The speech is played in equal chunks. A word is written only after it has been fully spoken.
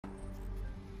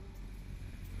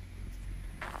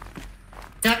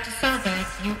Dr.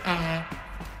 Solberg, you are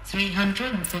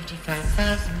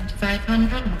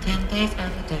 355,510 days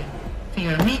overdue for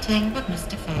your meeting with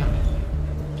Mr. Fairman.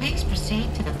 Please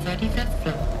proceed to the 35th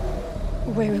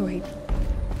floor. Wait.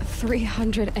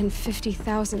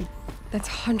 350,000. That's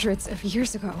hundreds of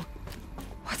years ago.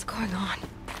 What's going on?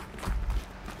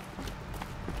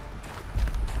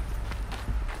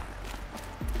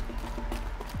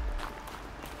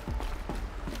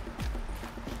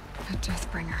 A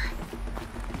Deathbringer.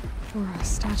 Or a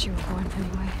statue of one,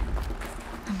 anyway.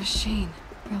 A machine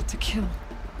built to kill.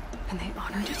 And they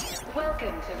honored it?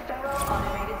 Welcome to Federal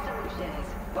Automated Solutions,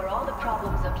 where all the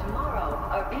problems of tomorrow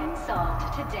are being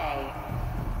solved today.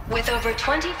 With over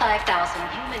 25,000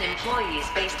 human employees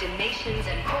based in nations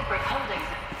and corporate holdings.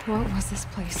 What was this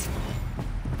place?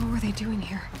 What were they doing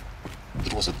here?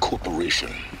 It was a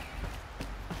corporation.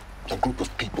 A group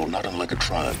of people not unlike a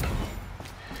tribe.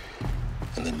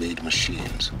 And they made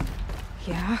machines.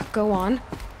 Yeah, go on.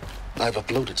 I've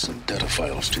uploaded some data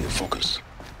files to your focus.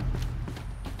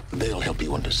 They'll help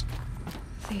you understand.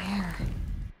 The air.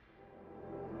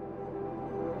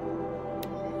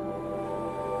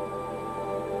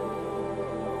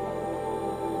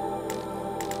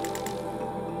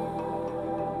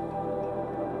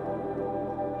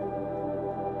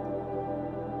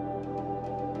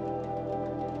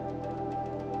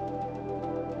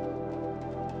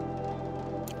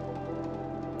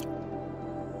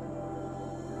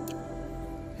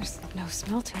 There's no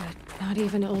smell to it. Not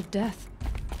even old death.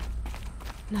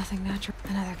 Nothing natural.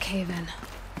 Another cave-in.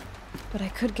 But I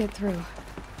could get through.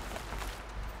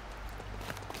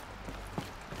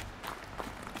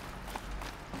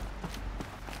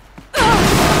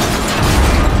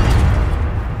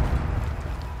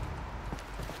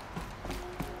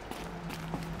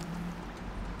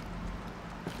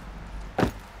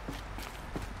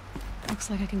 Looks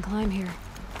like I can climb here.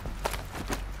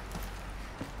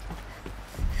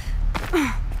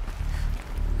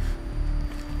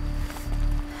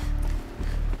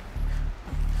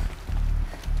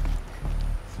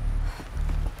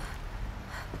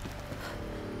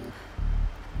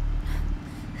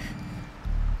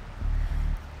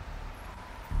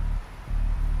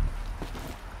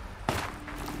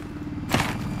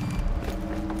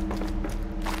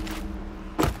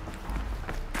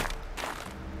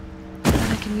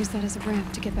 Use that as a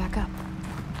ramp to get back up.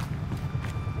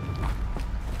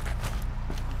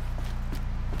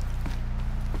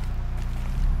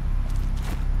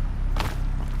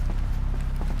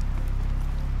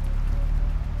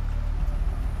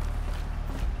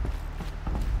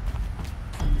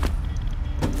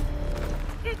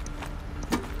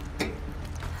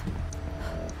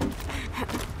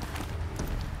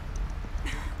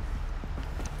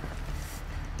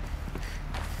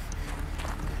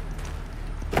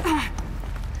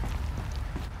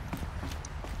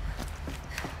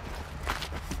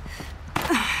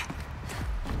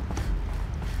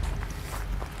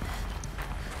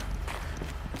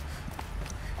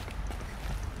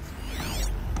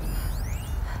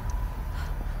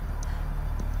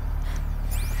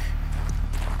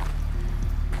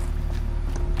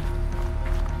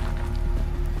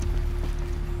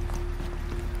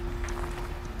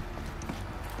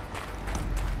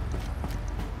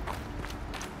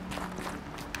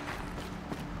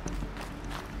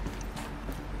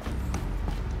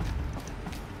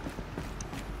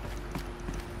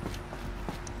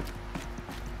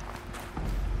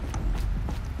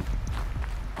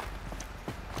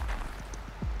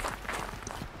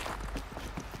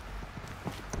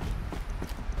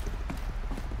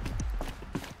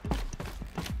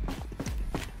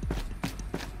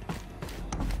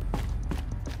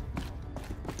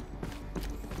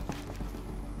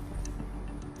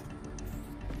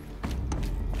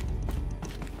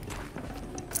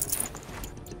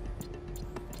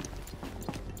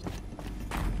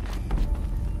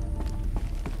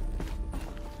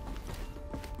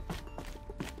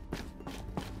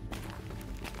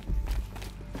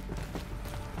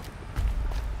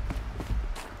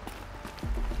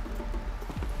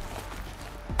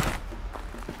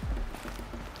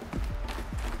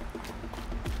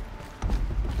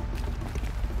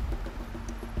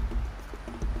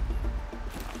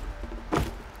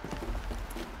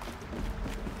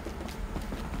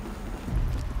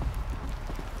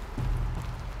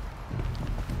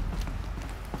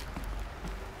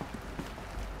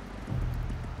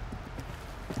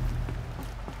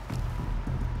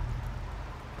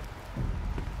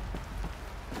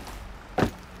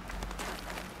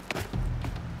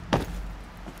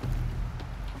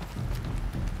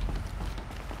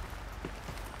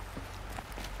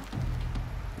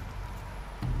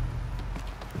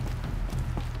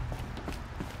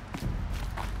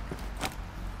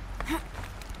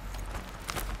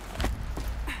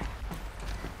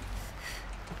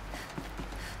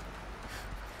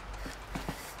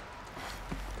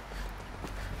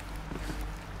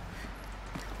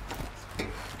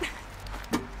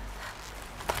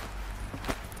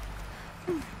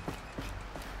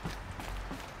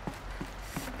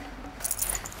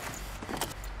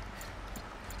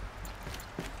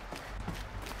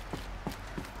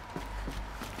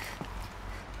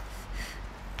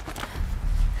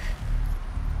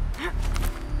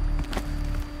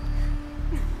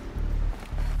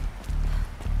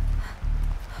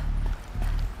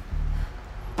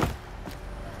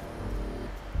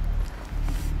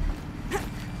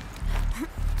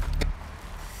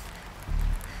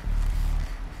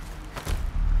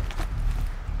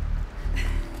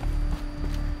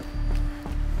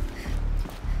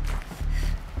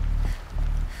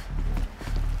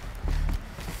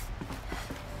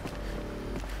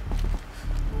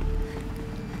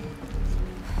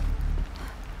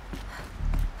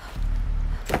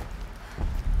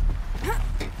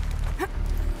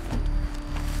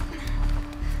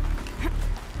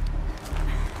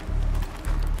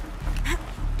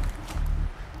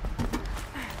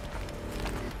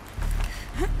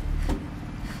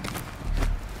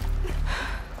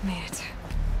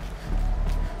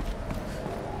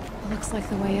 Looks like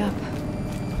the way up.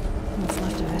 What's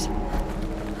left of it.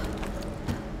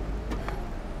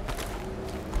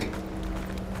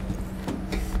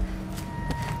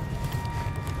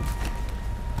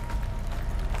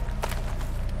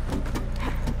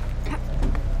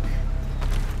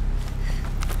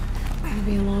 Gonna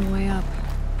be a long way up.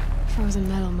 Frozen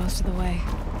metal most of the way.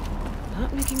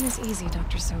 Not making this easy,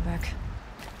 Dr. Sobek.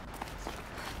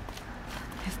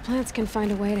 If plants can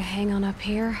find a way to hang on up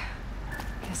here,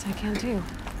 guess I can too.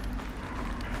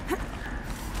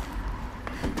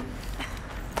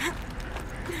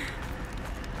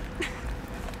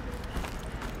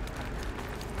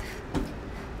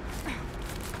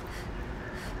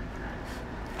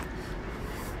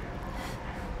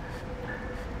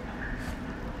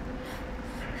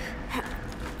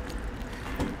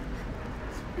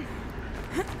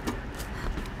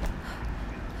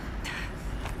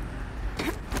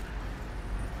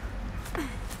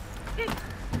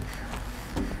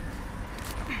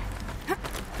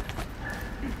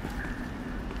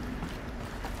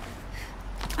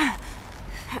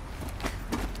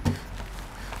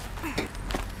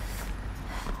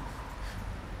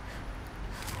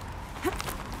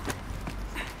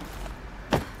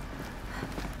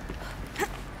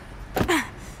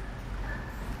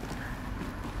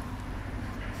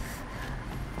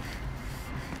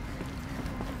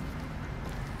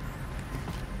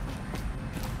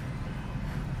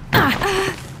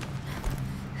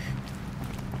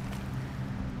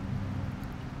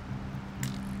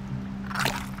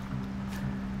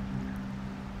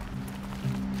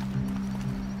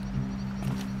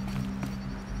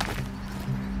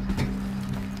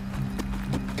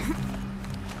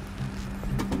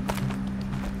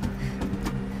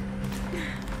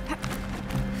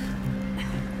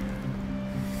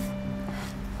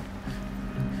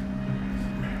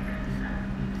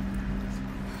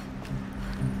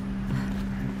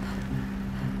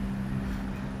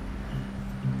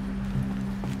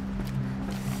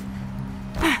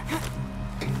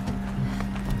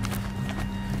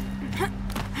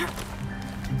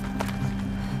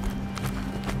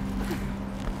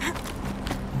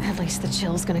 At least the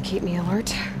chill's gonna keep me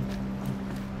alert.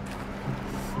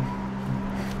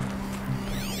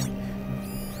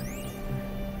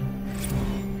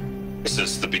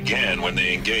 Crisis that began when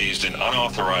they engaged in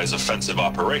unauthorized offensive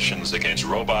operations against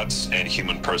robots and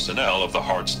human personnel of the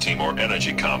Hart's Timor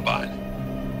Energy Combine.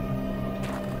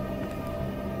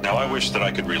 Now I wish that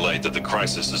I could relate that the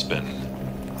crisis has been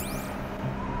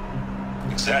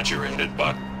exaggerated,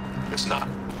 but it's not.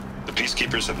 The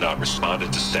Peacekeepers have not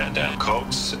responded to stand-down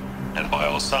codes, and by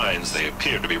all signs, they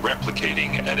appear to be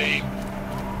replicating at a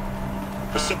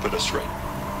precipitous rate.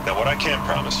 Now, what I can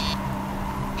promise,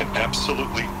 can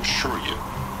absolutely assure you,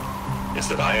 is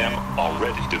that I am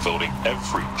already devoting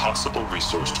every possible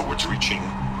resource towards reaching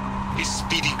a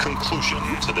speedy conclusion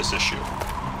to this issue.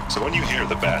 So when you hear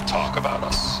the bad talk about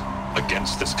us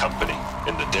against this company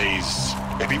in the days,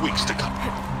 maybe weeks to come,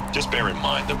 just bear in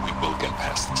mind that we will get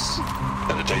past this.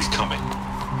 And the day's coming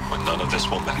when none of this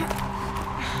will matter.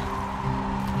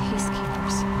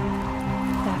 Peacekeepers.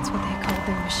 That's what they called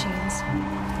their machines.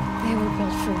 They were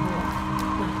built for war,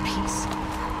 not peace.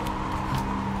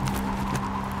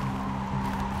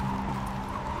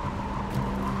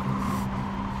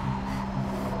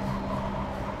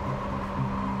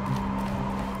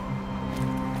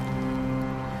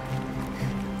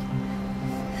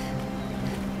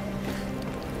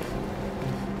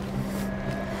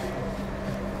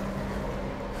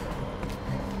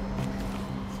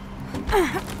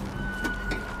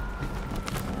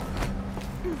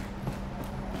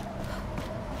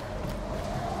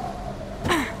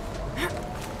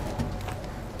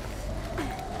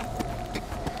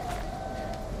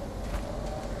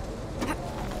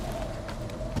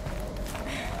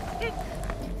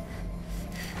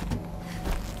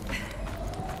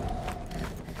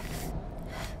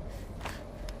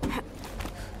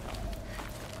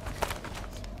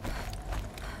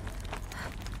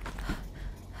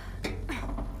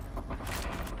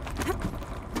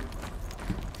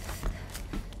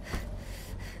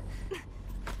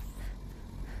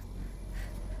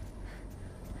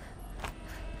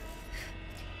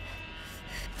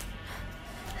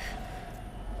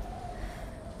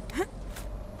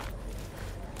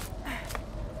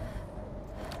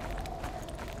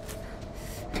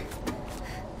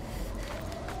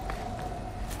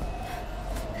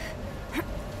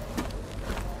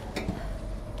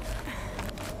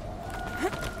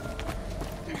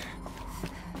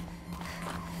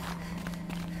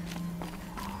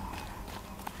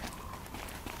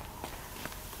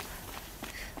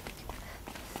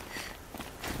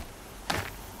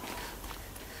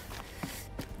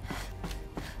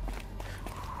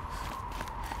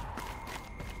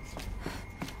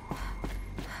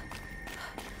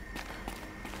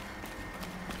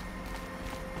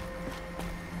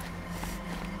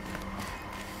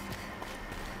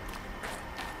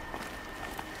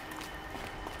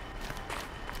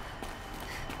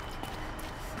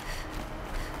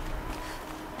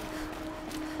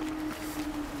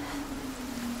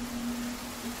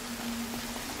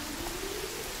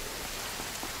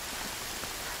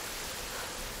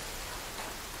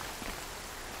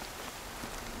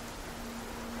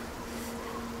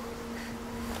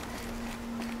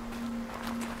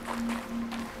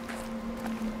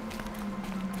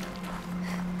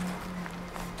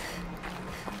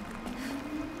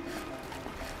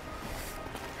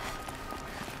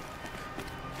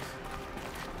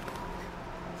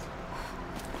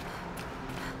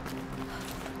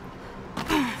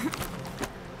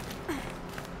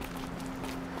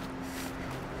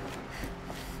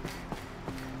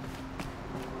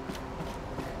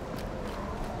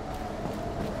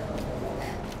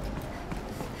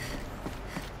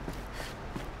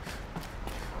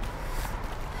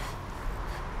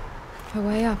 The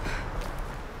way up.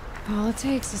 All it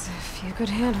takes is a few good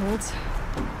handholds.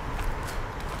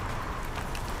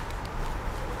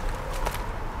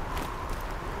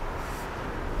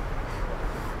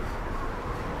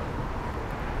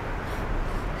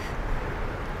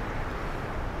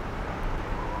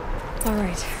 All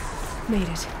right, made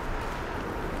it.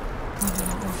 Wonder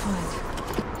what we'll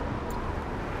find.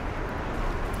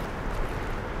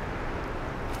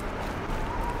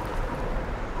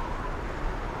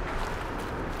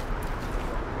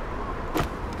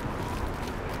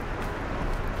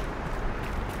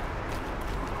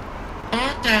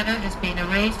 All data has been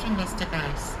erased from this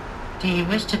device. Do you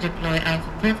wish to deploy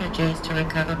Alpha privileges to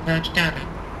recover purged data?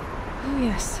 Oh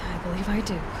yes, I believe I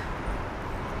do.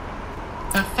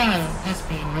 A file has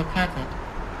been recovered.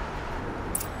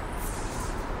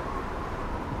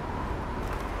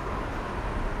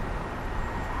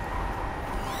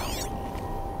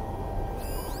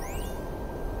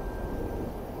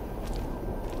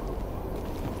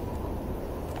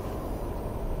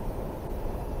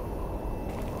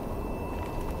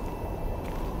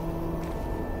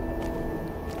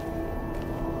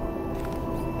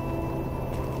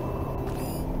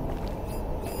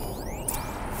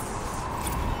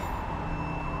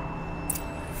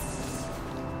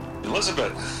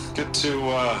 Elizabeth, good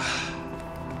to,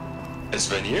 it's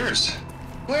been years.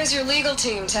 Where's your legal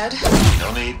team, Ted?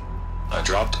 No need. I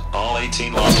dropped all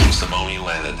 18 lawsuits the moment you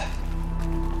landed.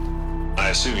 I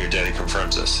assume your daddy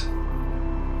confirms this.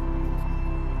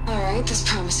 Alright, this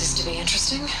promises to be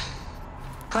interesting.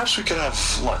 Perhaps we could have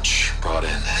lunch brought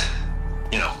in.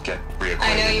 You know, get reacquainted.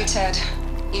 I know you, Ted.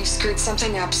 You screwed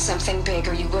something up, something big,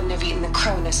 or you wouldn't have eaten the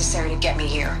crow necessary to get me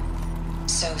here.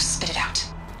 So spit it out.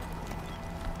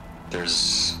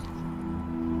 There's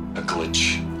a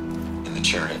glitch in the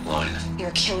chariot line.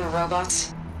 Your killer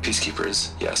robots?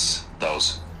 Peacekeepers, yes,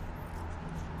 those.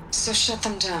 So shut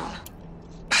them down.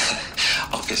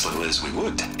 Obviously, Liz, we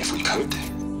would, if we could.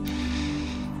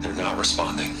 They're not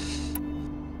responding.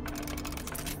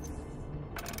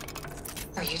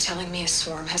 Are you telling me a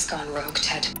swarm has gone rogue,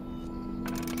 Ted?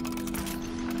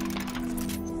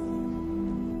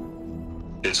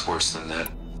 It's worse than that.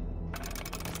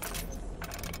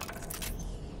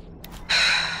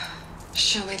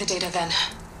 Show me the data then.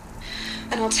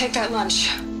 And I'll take that lunch.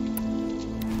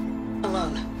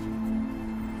 Alone.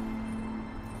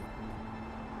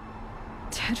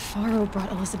 Ted Faro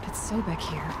brought Elizabeth Sobek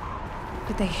here,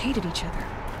 but they hated each other.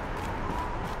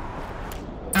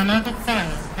 Another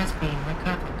file has been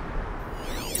recovered.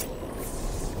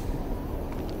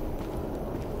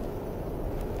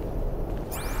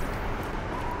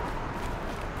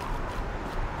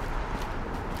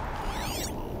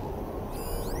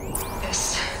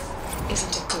 This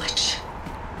isn't a glitch.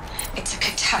 It's a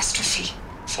catastrophe.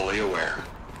 Fully aware.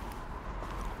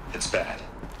 It's bad.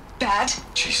 Bad?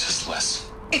 Jesus, Liz.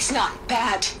 It's not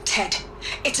bad, Ted.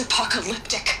 It's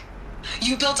apocalyptic.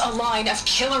 You built a line of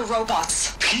killer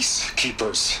robots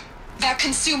Peacekeepers. that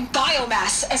consume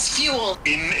biomass as fuel,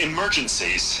 In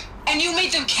emergencies. and you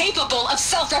made them capable of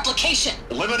self-replication.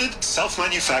 Limited,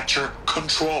 self-manufacture,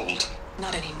 controlled.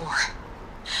 Not anymore.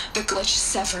 The glitch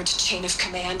severed chain of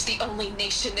command. The only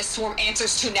nation this swarm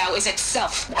answers to now is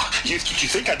itself. You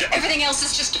think I did? Everything else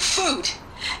is just food.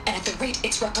 And at the rate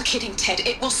it's replicating, Ted,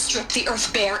 it will strip the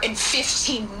Earth bare in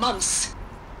 15 months.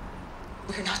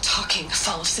 We're not talking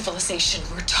fall of civilization.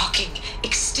 We're talking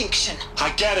extinction.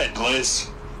 I get it, Liz.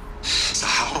 So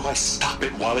how do I stop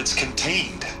it while it's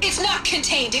contained? It's not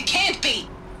contained. It can't be.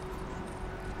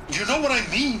 You know what I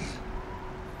mean.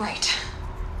 Right.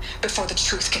 Before the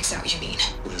truth gets out, you mean?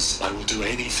 Liz, I will do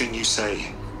anything you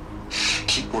say.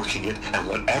 Keep working it, and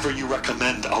whatever you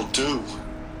recommend, I'll do.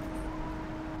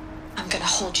 I'm gonna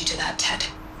hold you to that, Ted.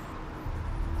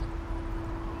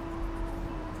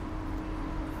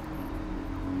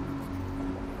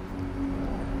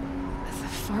 The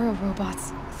Faro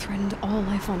robots threatened all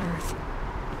life on Earth.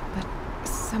 But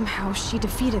somehow she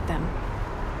defeated them.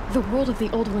 The world of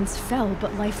the old ones fell,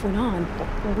 but life went on,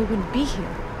 or we wouldn't be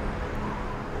here.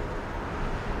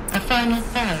 A final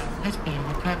file has been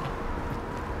recovered.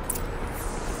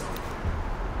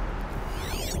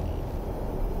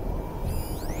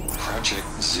 Project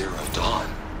Zero Dawn.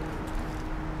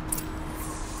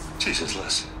 Jesus,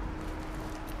 Liz.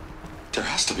 There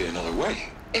has to be another way.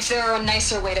 If there were a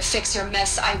nicer way to fix your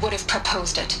mess, I would have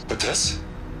proposed it. But this?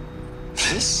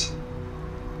 This?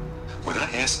 When I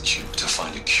asked you to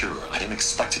find a cure, I didn't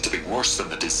expect it to be worse than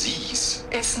the disease.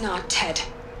 It's not, Ted.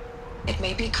 It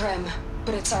may be grim,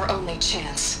 but it's our only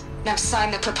chance. Now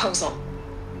sign the proposal.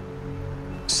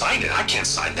 Sign it? I can't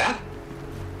sign that.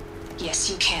 Yes,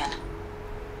 you can.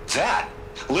 That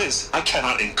Liz, I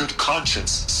cannot in good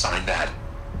conscience sign that.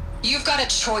 You've got a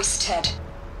choice, Ted.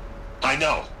 I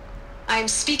know. I am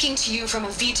speaking to you from a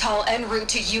VTOL en route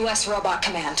to U.S. Robot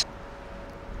Command.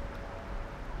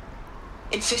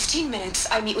 In 15 minutes,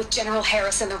 I meet with General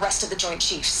Harris and the rest of the Joint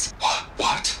Chiefs.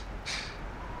 What?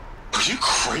 Are you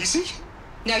crazy?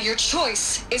 Now your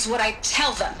choice is what I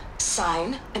tell them.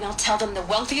 Sign, and I'll tell them the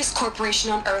wealthiest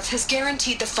corporation on Earth has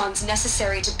guaranteed the funds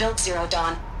necessary to build Zero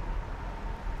Dawn.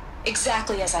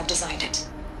 Exactly as I've designed it.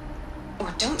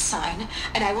 Or don't sign,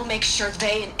 and I will make sure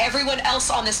they and everyone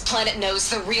else on this planet knows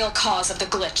the real cause of the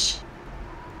glitch.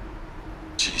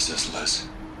 Jesus, Liz.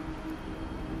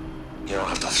 You don't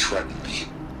have to threaten me.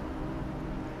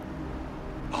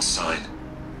 I'll sign.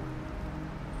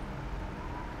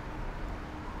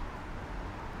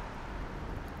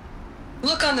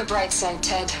 Look on the bright side,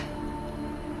 Ted.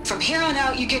 From here on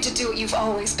out, you get to do what you've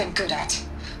always been good at.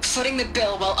 Footing the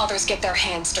bill while others get their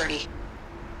hands dirty.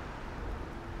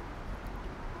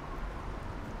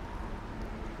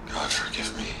 God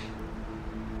forgive me.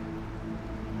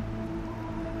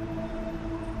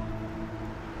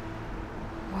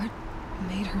 What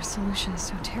made her solution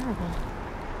so terrible?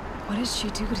 What did she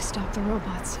do to stop the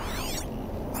robots?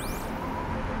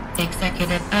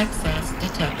 Executive access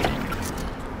detected.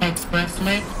 Express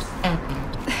lift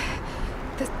opened.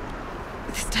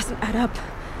 This doesn't add up.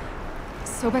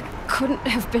 Sobek couldn't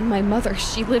have been my mother.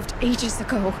 She lived ages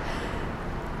ago.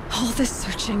 All this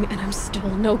searching, and I'm still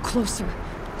no closer.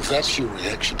 That's your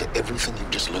reaction to everything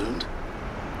you've just learned?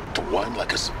 To whine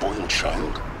like a spoiled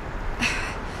child?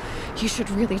 You should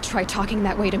really try talking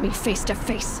that way to me face to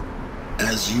face.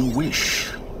 As you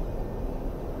wish.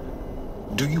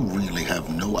 Do you really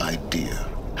have no idea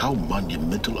how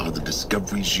monumental are the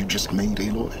discoveries you just made,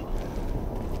 Aloy?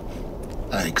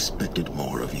 I expected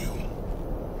more of you.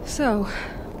 So,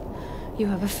 you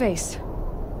have a face.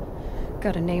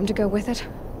 Got a name to go with it?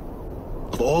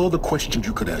 Of all the questions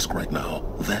you could ask right now,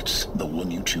 that's the one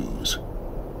you choose.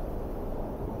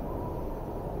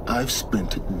 I've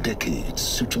spent decades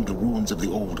searching the ruins of the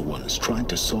old ones, trying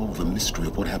to solve the mystery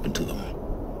of what happened to them.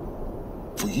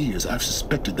 For years, I've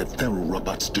suspected that Faro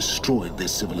robots destroyed their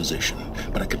civilization,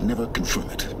 but I could never confirm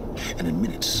it. And in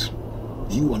minutes,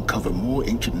 you uncover more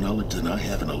ancient knowledge than I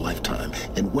have in a lifetime,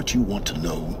 and what you want to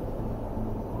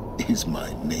know is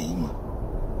my name.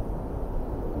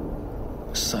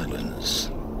 Silence.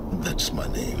 That's my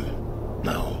name.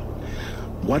 Now,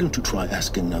 why don't you try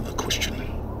asking another question?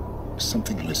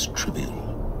 Something less trivial.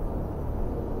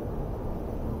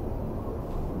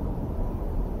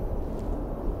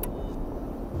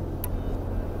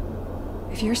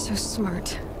 If you're so smart,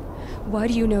 why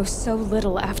do you know so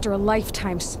little after a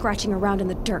lifetime scratching around in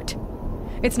the dirt?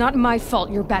 It's not my fault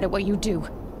you're bad at what you do.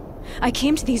 I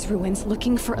came to these ruins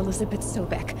looking for Elizabeth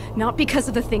Sobek, not because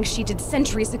of the things she did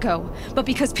centuries ago, but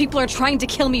because people are trying to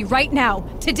kill me right now,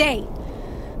 today.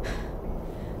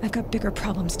 I've got bigger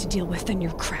problems to deal with than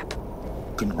your crap.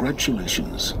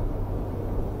 Congratulations.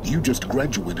 You just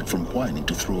graduated from whining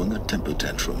to throwing a temper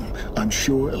tantrum. I'm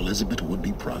sure Elizabeth would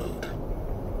be proud.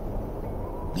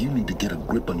 You need to get a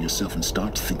grip on yourself and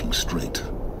start thinking straight.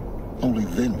 Only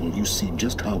then will you see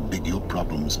just how big your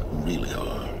problems really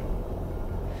are.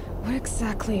 What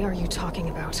exactly are you talking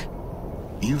about?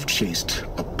 You've chased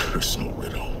a personal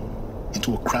riddle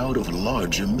into a crowd of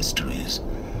larger mysteries.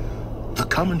 The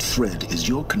common thread is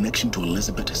your connection to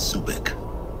Elizabeth Sobek.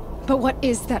 But what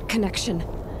is that connection?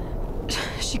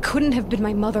 She couldn't have been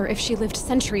my mother if she lived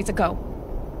centuries ago.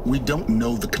 We don't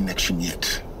know the connection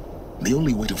yet. The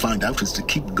only way to find out is to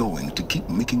keep going, to keep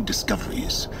making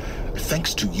discoveries.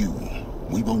 Thanks to you,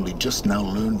 we've only just now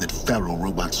learned that Faro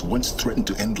robots once threatened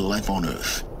to end life on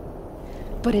Earth.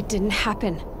 But it didn't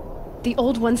happen. The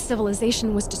Old One's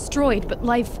civilization was destroyed, but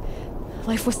life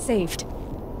was saved.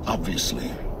 Obviously.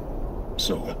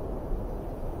 So,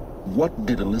 what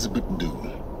did Elizabeth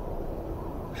do?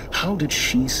 How did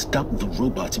she stop the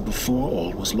robots before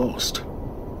all was lost?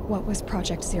 What was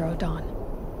Project Zero Dawn?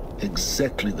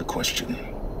 Exactly the question.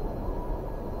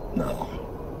 Now,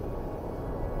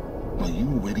 are you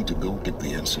ready to go get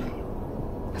the answer?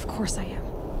 Of course I am.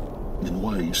 Then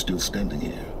why are you still standing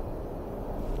here?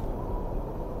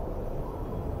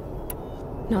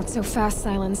 Not so fast,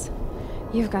 Silence.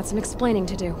 You've got some explaining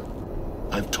to do.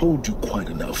 I've told you quite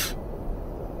enough.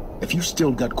 If you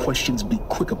still got questions, be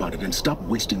quick about it and stop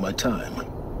wasting my time.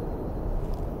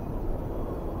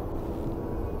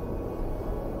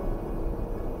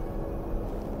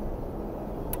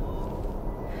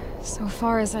 So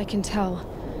far as I can tell,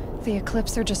 the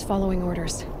Eclipse are just following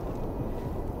orders.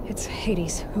 It's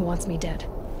Hades who wants me dead.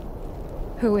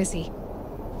 Who is he?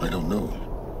 I don't know.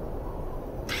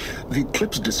 The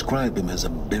Eclipse describe him as a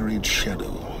buried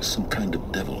shadow, some kind of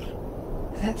devil.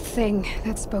 That thing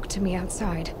that spoke to me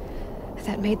outside,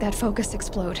 that made that focus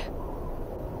explode.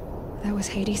 That was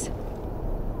Hades.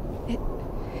 It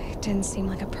didn't seem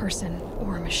like a person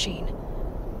or a machine.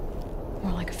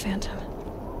 More like a phantom.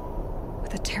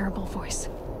 With a terrible voice.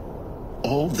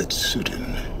 All that's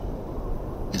certain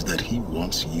is that he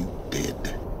wants you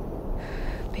dead.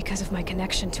 Because of my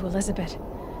connection to Elizabeth.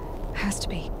 Has to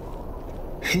be.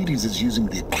 Hades is using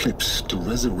the Eclipse to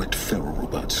resurrect feral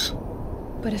robots.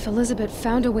 But if Elizabeth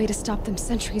found a way to stop them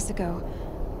centuries ago,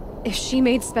 if she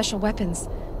made special weapons,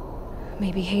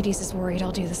 maybe Hades is worried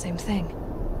I'll do the same thing.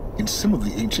 In some of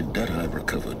the ancient data I've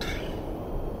recovered,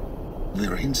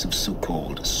 there are hints of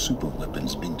so-called super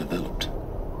weapons being developed.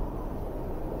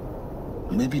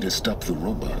 Maybe to stop the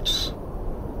robots,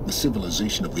 the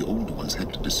civilization of the older ones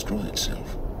had to destroy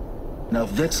itself. Now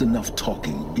if that's enough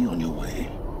talking, be on your way.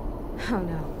 Oh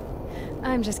no.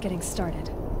 I'm just getting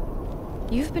started.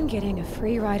 You've been getting a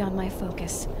free ride on my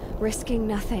focus, risking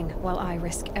nothing while I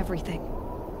risk everything.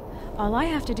 All I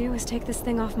have to do is take this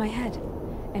thing off my head,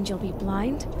 and you'll be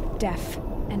blind, deaf,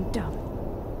 and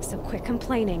dumb. So quit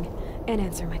complaining and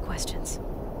answer my questions.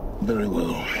 Very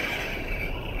well.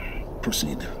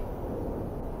 Proceed.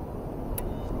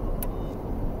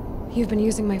 You've been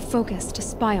using my focus to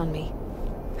spy on me.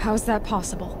 How's that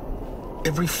possible?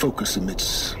 Every focus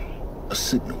emits a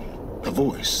signal, a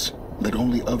voice, that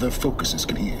only other focuses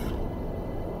can hear.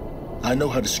 I know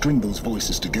how to string those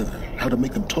voices together, how to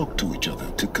make them talk to each other,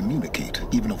 to communicate,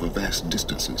 even over vast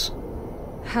distances.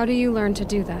 How do you learn to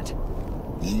do that?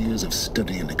 Years of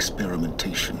study and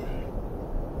experimentation.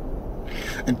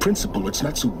 In principle, it's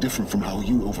not so different from how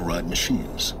you override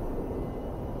machines.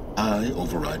 I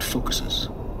override focuses.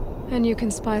 And you can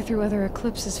spy through other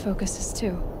Eclipse's focuses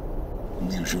too.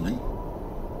 Usually.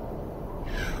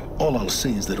 All I'll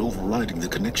say is that overriding the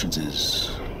connections is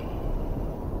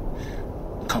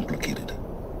complicated.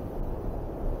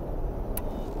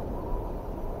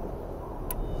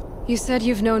 You said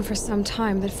you've known for some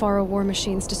time that Faro war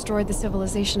machines destroyed the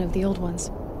civilization of the old ones.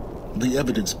 The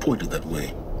evidence pointed that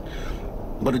way.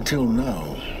 But until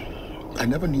now, I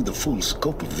never knew the full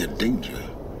scope of their danger.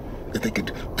 That they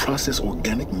could process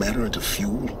organic matter into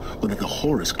fuel, or that the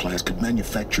Horus class could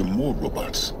manufacture more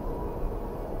robots.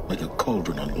 Like a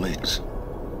cauldron on legs.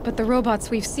 But the robots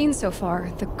we've seen so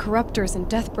far, the Corruptors and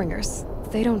Deathbringers,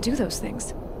 they don't do those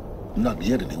things. Not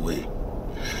yet, anyway.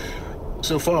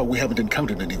 So far, we haven't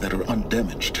encountered any that are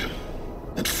undamaged.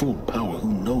 At full power,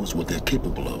 who knows what they're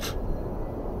capable of?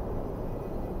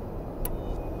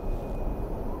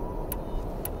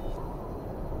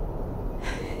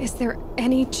 Is there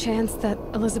any chance that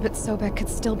Elizabeth Sobek could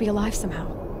still be alive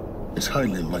somehow? It's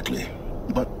highly unlikely,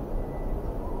 but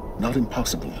not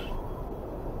impossible.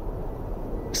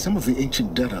 Some of the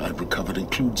ancient data I've recovered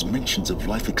includes mentions of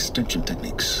life extension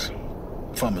techniques.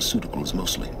 Pharmaceuticals,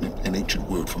 mostly, an ancient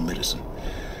word for medicine.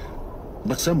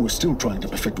 But some were still trying to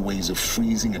perfect ways of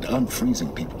freezing and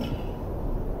unfreezing people.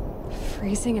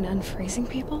 Freezing and unfreezing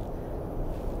people?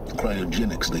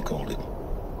 Cryogenics, they called it.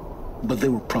 But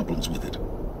there were problems with it.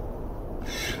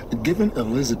 Given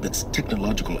Elizabeth's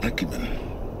technological acumen,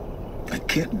 I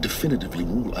can't definitively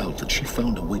rule out that she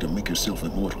found a way to make herself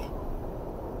immortal.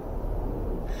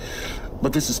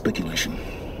 But this is speculation.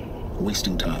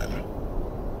 Wasting time.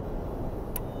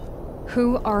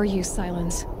 Who are you,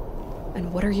 Silence?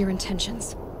 And what are your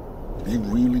intentions? You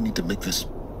really need to make this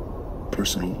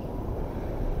personal?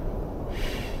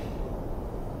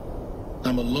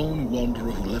 I'm a lone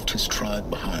wanderer who left his tribe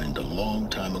behind a long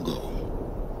time ago.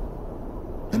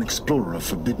 An explorer of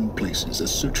forbidden places, a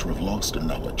searcher of lost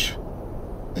knowledge.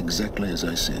 Exactly as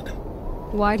I said.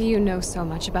 Why do you know so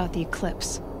much about the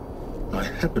Eclipse? I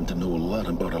happen to know a lot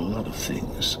about a lot of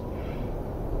things.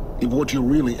 If what you're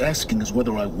really asking is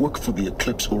whether I work for the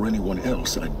Eclipse or anyone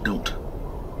else, I don't.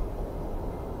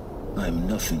 I am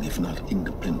nothing if not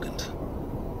independent.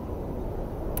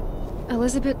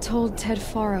 Elizabeth told Ted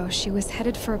Faro she was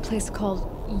headed for a place called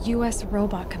U.S.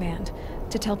 Robot Command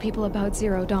to tell people about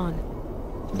Zero Dawn.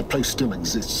 The place still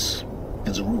exists,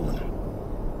 as a ruin.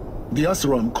 The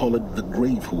Asaram call it the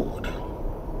Grave Horde.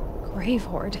 Grave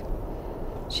Horde?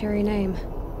 Cheery name.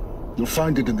 You'll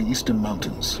find it in the Eastern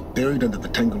Mountains, buried under the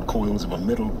tangled coils of a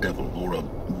metal devil, or a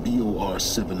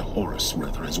BOR-7 Horus,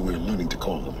 rather, as we're learning to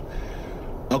call them.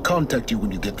 I'll contact you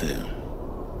when you get there.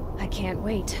 I can't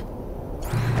wait.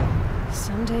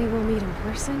 Someday we'll meet in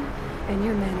person, and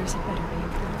your manners had better be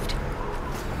improved.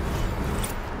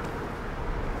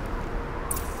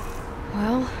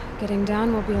 Well, getting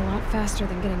down will be a lot faster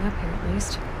than getting up here, at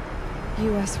least.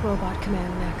 U.S. Robot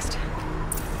Command next.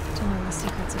 To learn the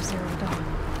secrets of Zero Dawn.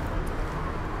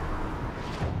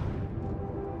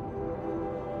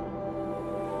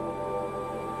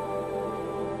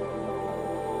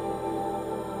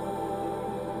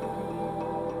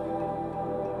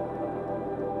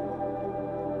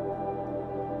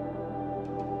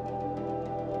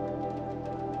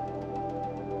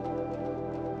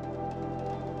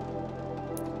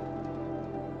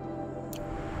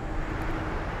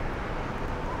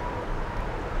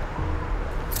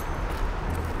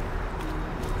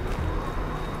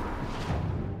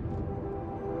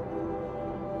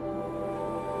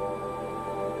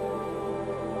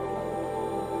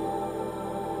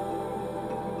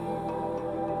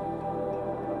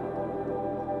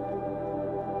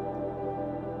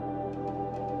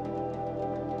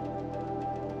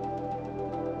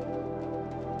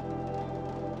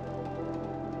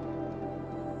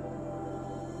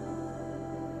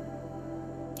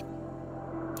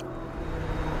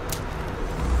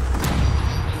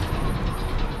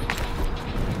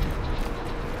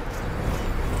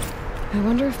 I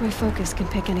wonder if my focus can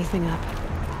pick anything up.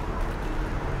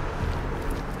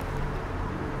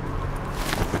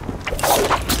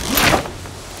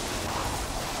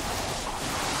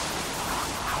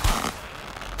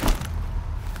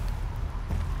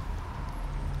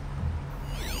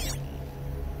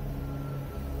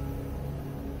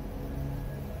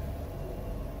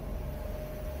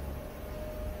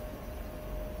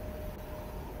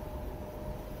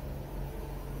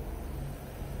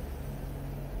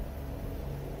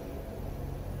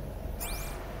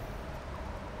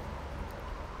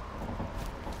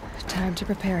 Time to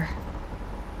prepare.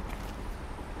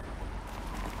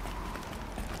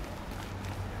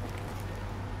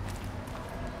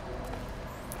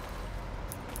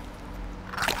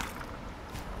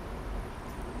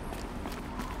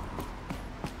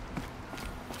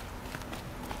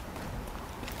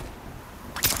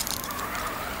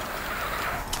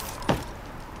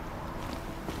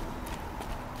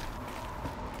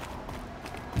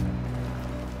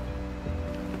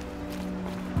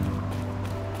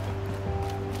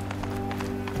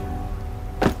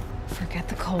 Forget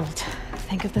the cold.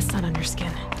 Think of the sun on your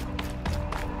skin.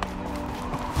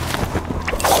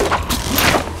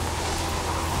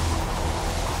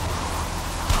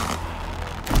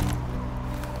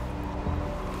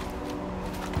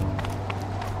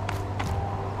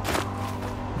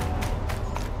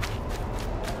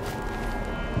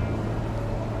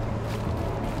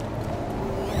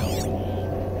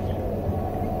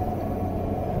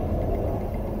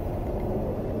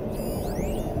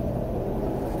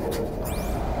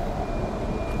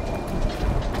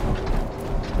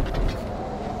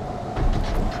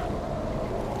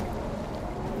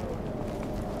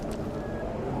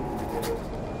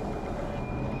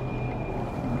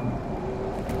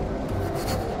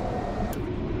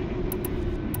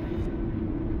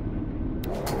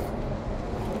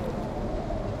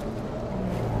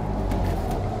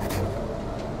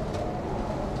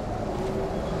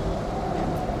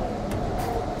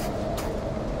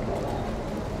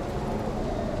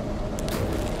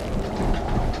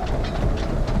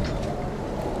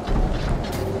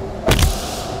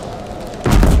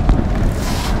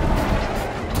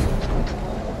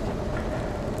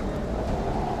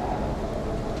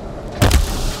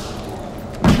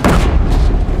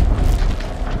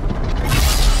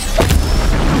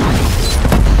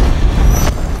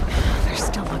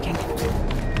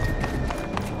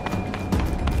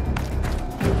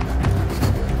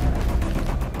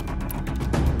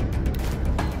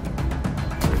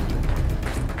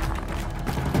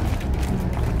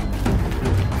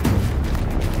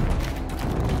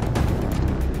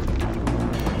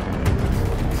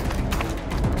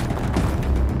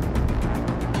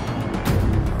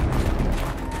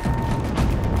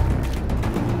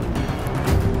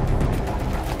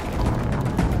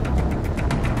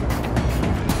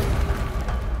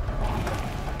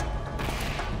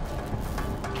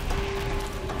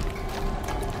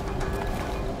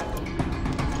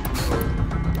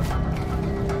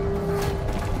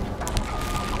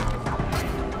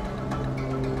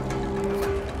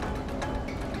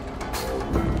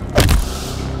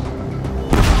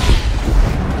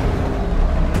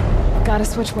 Gotta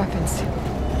switch weapons.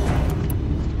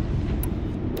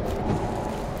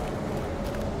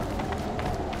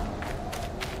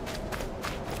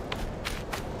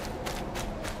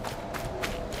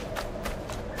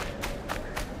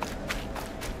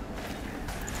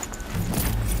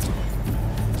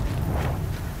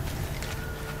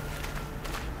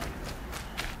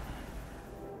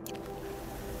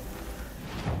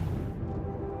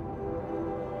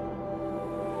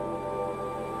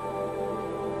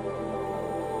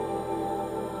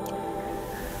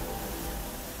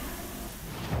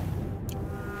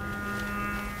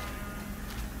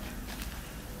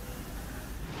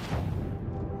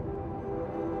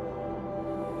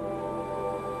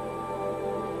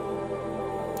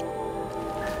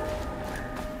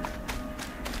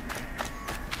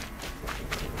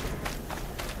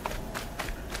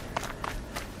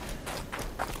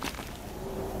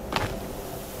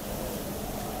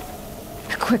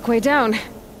 Quick way down.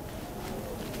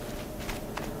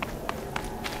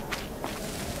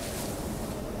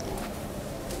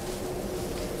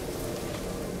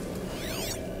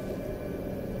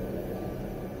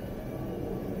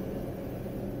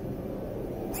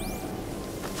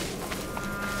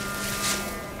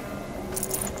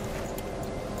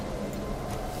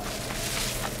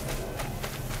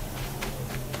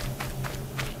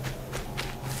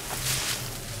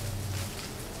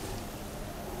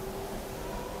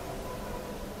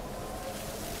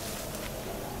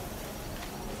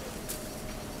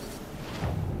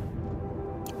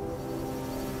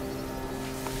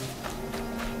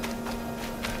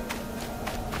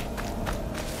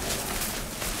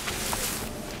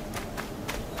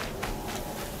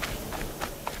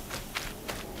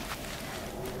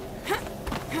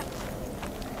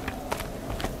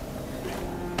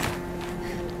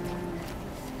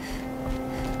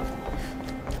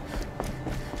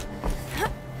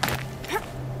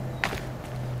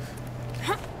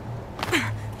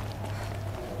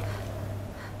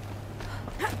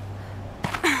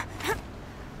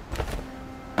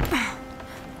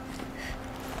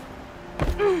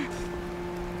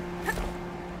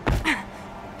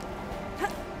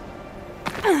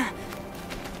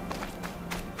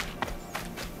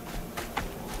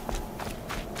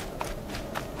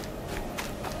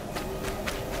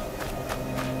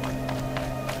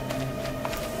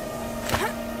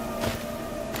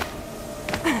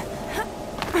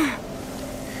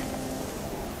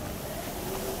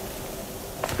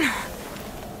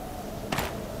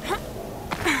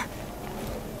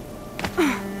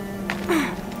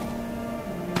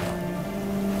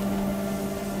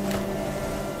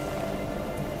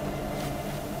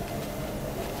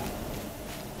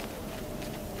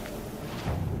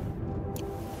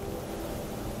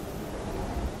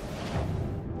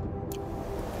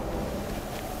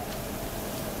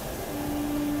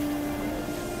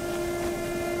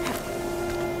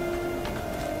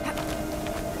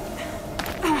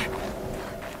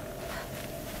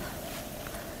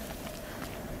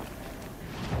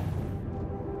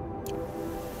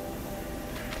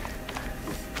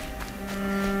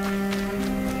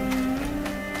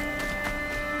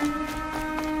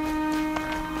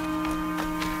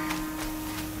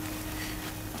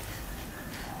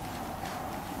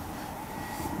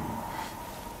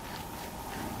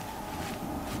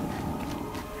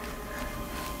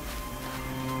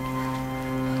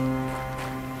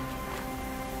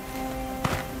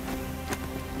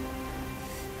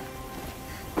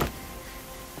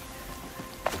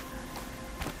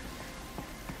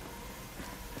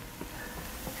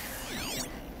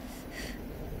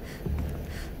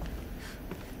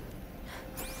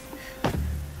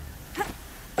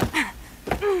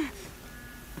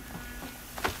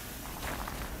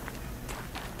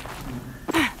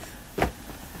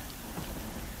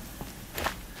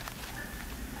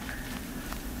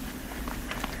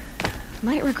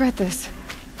 Might regret this.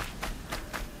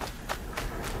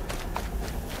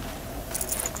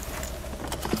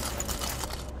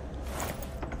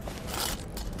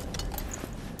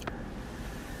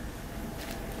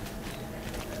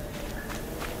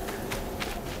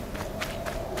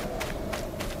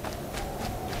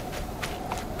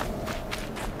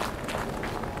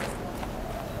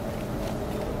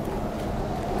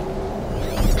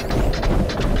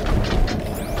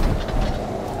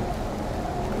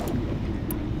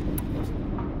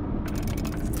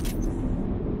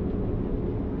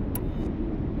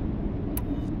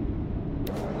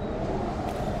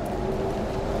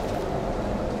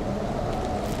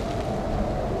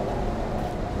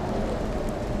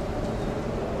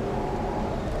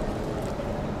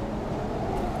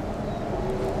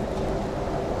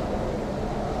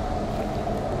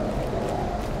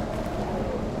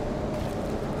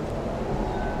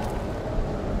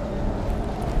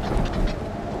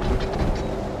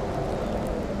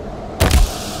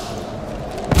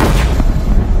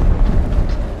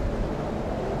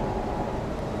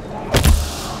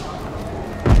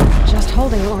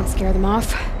 Holding it won't scare them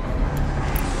off.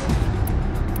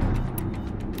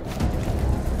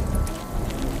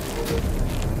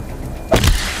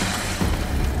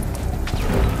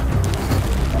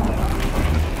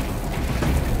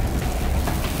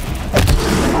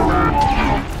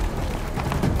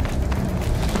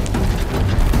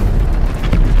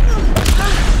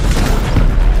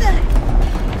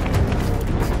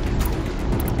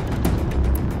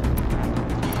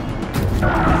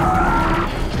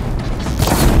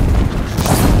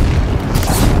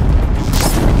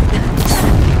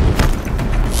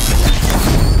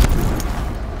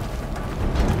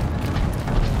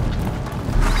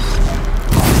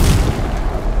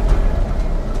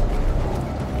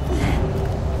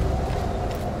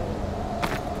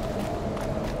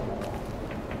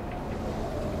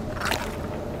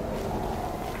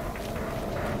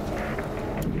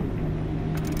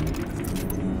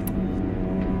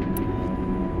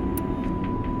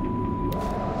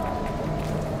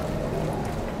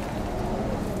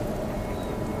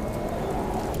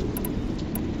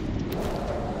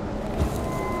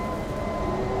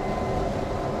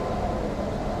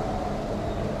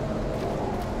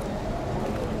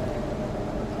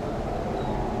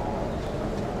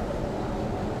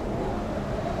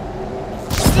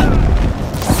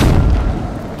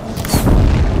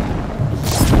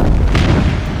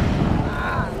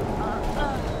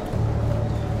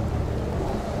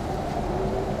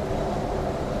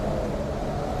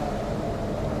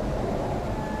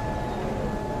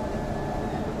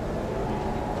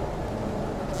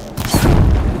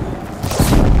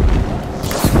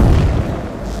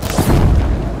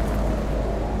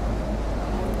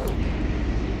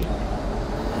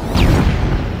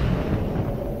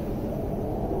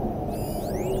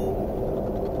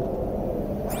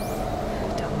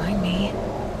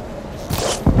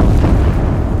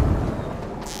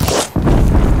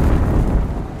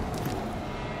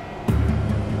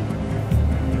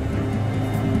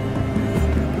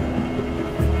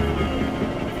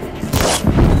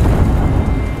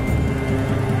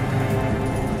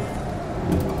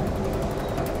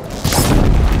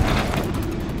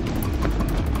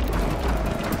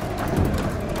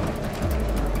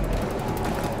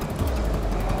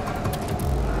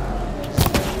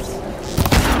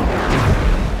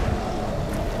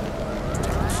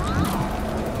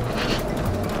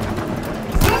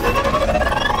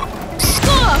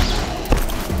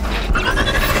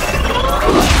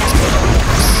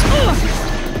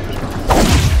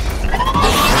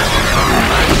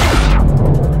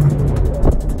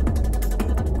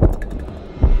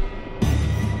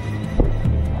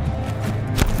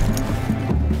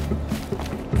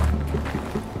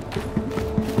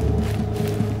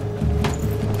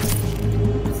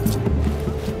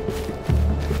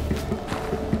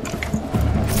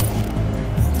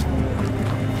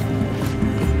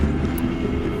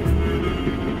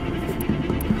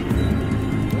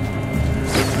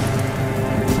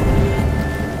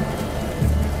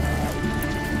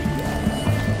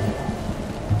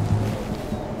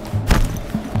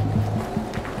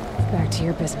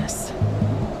 your business.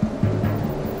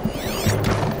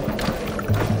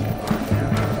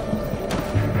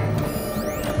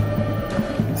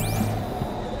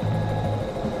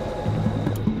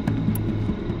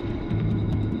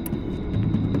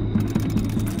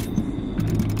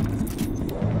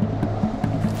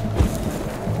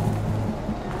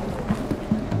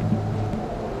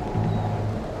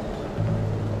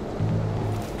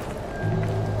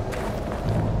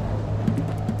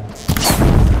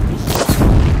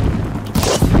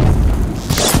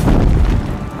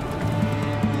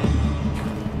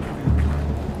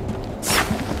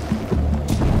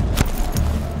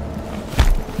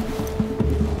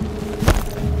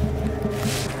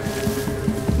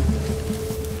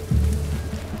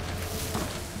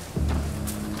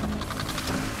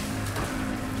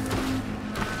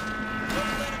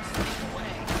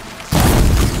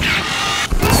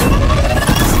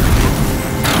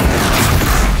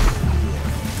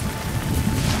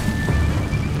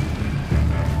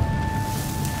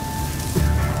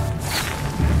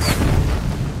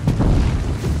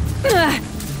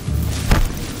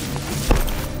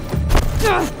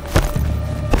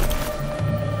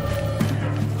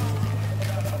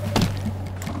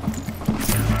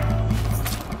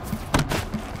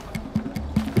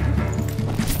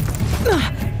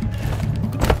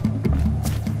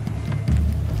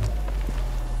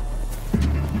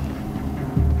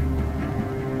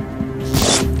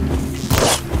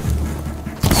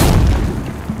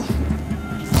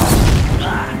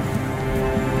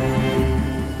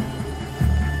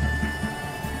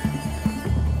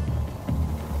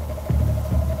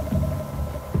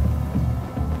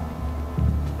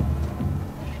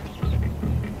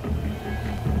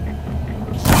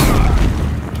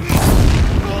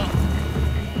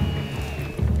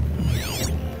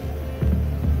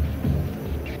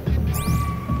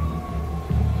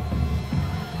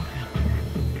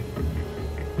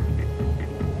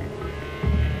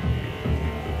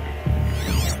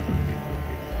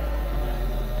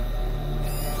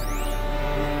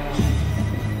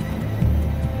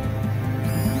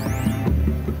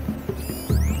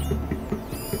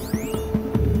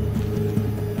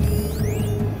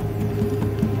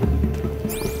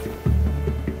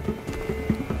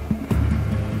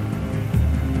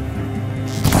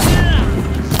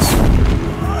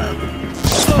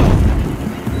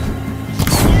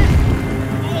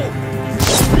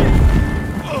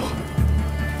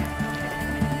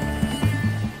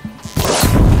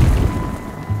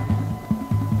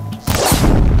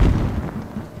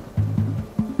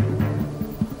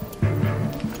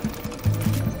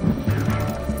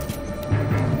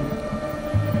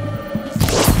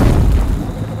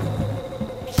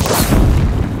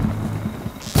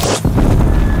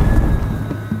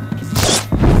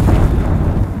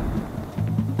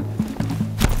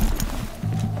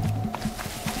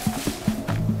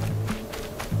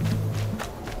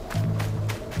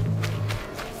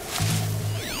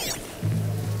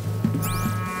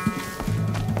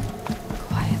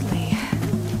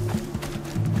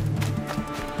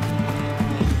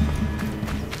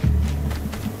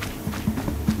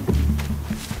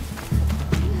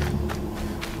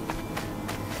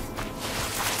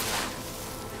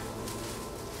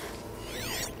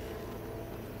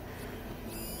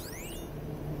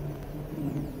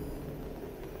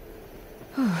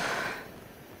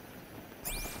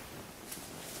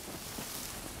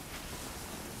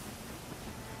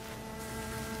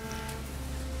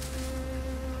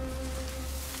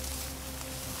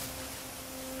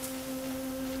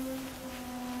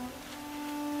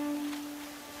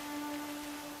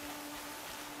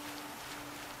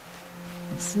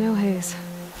 Snow haze.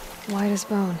 White as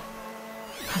bone.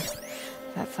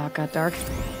 That thought got dark.